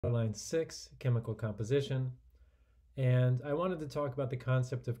Line 6, chemical composition. And I wanted to talk about the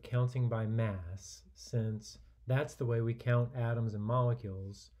concept of counting by mass, since that's the way we count atoms and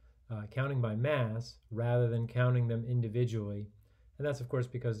molecules, counting by mass rather than counting them individually. And that's, of course,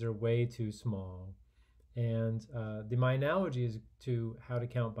 because they're way too small. And my analogy is to how to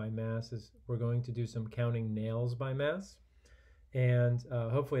count by mass is we're going to do some counting nails by mass. And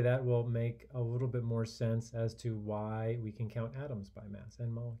hopefully that will make a little bit more sense as to why we can count atoms by mass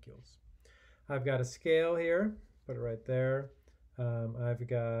and molecules. I've got a scale here, put it right there. I've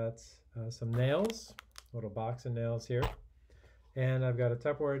got some nails, a little box of nails here. And I've got a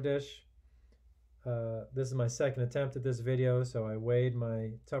Tupperware dish. This is my second attempt at this video, so I weighed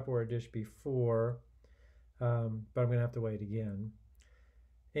my Tupperware dish before, but I'm going to have to weigh it again.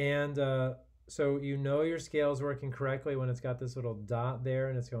 And so you know your scale is working correctly when it's got this little dot there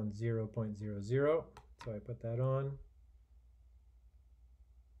and it's going 0.00. So I put that on.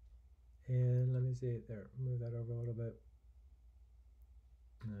 And let me see it there. Move that over a little bit.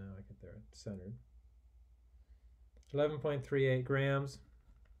 No, I get there. It's centered. 11.38 grams.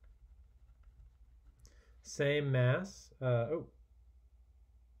 Same mass. Oh,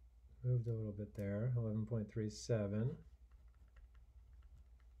 moved a little bit there. 11.37.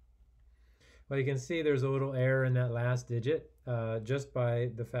 Well, you can see there's a little error in that last digit just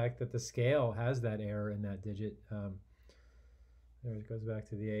by the fact that the scale has that error in that digit. There it goes back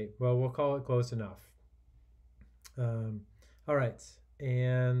to the 8. Well, we'll call it close enough. All right,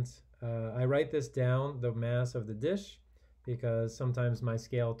 and I write this down, the mass of the dish, because sometimes my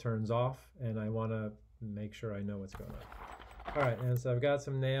scale turns off and I want to make sure I know what's going on. All right, and so I've got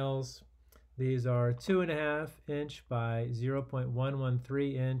some nails. These are 2.5 inch by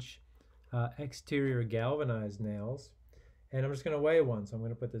 0.113 inch exterior galvanized nails. And I'm just going to weigh one, so I'm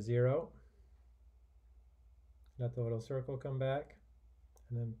going to put the 0. Let the little circle come back,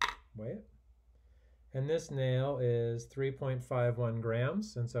 and then weigh it. And this nail is 3.51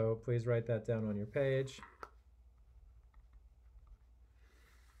 grams, and so please write that down on your page.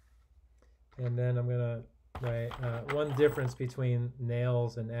 And then I'm going to write, one difference between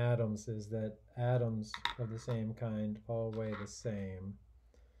nails and atoms is that atoms of the same kind all weigh the same.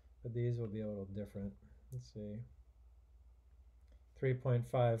 But these will be a little different. Let's see.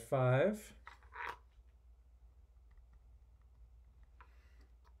 3.55.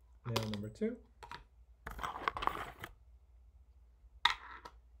 Nail number 2.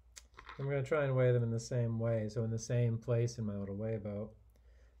 I'm going to try and weigh them in the same way, so in the same place in my little weigh boat.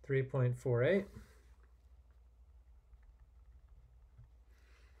 3.48.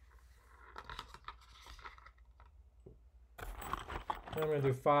 I'm going to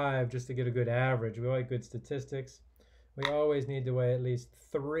do 5 just to get a good average. We like good statistics. We always need to weigh at least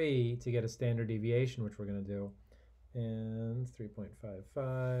 3 to get a standard deviation, which we're going to do. And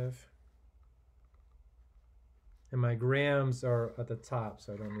 3.55. And my grams are at the top,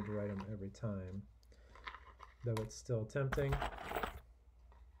 so I don't need to write them every time, though it's still tempting.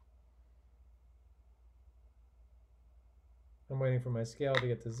 I'm waiting for my scale to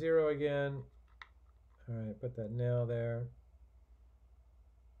get to 0 again. All right, put that nail there.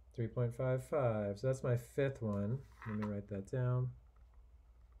 3.55, so that's my 5th one. Let me write that down.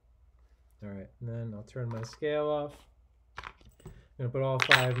 All right, and then I'll turn my scale off. I'm gonna put all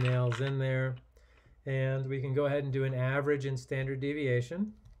 5 nails in there, and we can go ahead and do an average in standard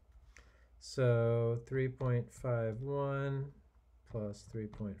deviation. So 3.51 plus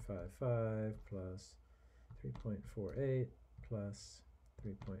 3.55 plus 3.48 plus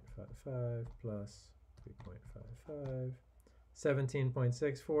 3.55 plus 3.55.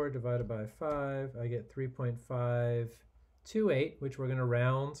 17.64 divided by 5, I get 3.528, which we're going to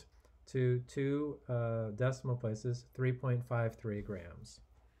round to 2 decimal places, 3.53 grams.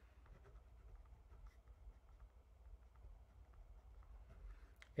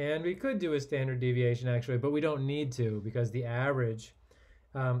 And we could do a standard deviation actually, but we don't need to because the average,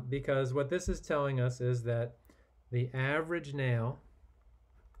 because what this is telling us is that the average nail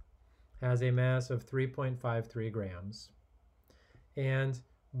has a mass of 3.53 grams. And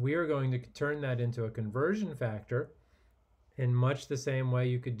we're going to turn that into a conversion factor in much the same way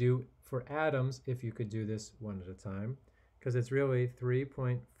you could do for atoms if you could do this one at a time, because it's really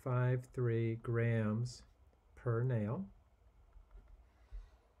 3.53 grams per nail,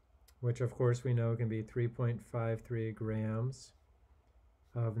 which of course we know can be 3.53 grams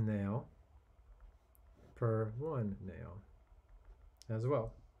of nail per 1 nail as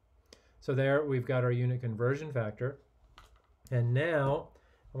well. So there we've got our unit conversion factor. And now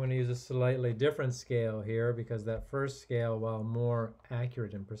I'm going to use a slightly different scale here because that first scale, while more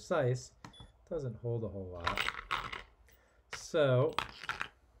accurate and precise, doesn't hold a whole lot. So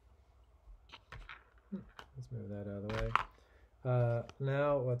that out of the way.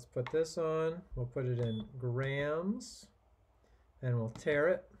 Now let's put this on. We'll put it in grams, and we'll tare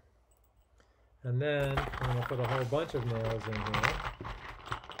it. And then I'm going to put a whole bunch of nails in here.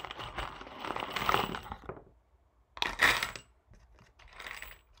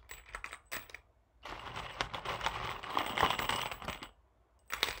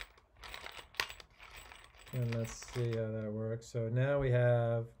 And let's see how that works. So now we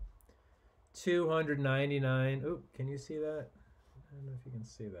have 299. Oh, can you see that? I don't know if you can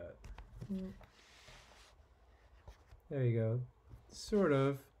see that. There you go. Sort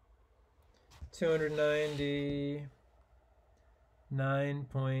of.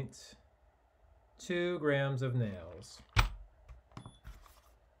 299.2 grams of nails.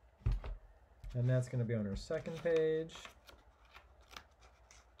 And that's going to be on our second page.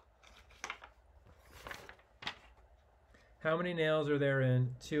 How many nails are there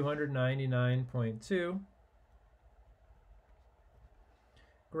in 299.2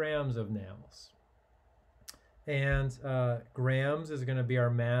 grams of nails? And grams is going to be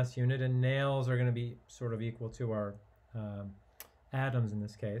our mass unit, and nails are going to be sort of equal to our atoms in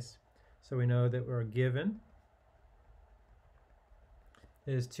this case. So we know that we're given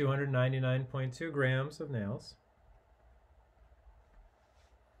is 299.2 grams of nails.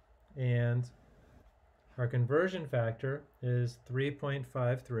 And our conversion factor is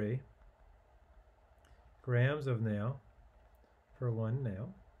 3.53 grams of nail per one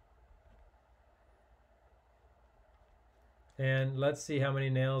nail. And let's see how many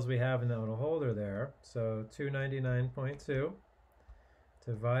nails we have in that little holder there. So 299.2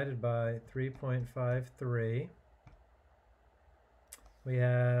 divided by 3.53. We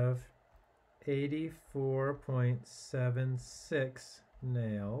have 84.76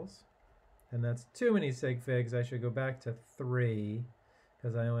 nails. And that's too many sig figs. I should go back to 3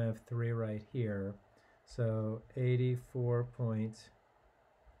 because I only have 3 right here. So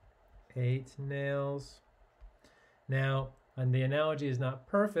 84.8 nails. Now, and the analogy is not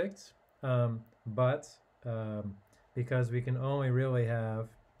perfect, but because we can only really have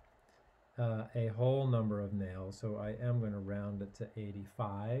a whole number of nails, so I am going to round it to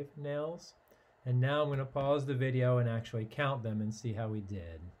 85 nails. And now I'm going to pause the video and actually count them and see how we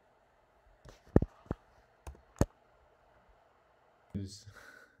did.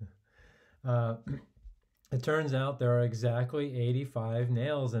 It turns out there are exactly 85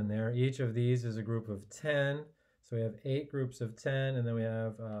 nails in there. Each of these is a group of 10. So we have 8 groups of 10, and then we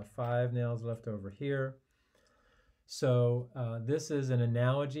have 5 nails left over here. So this is an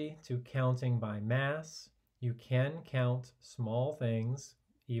analogy to counting by mass. You can count small things,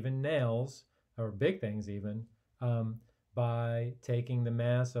 even nails, or big things even, by taking the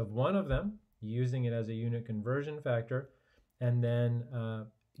mass of one of them, using it as a unit conversion factor, and then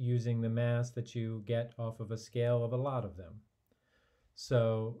using the mass that you get off of a scale of a lot of them.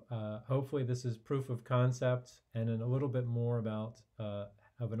 So hopefully this is proof of concept and a little bit more about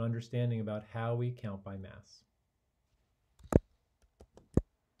of an understanding about how we count by mass.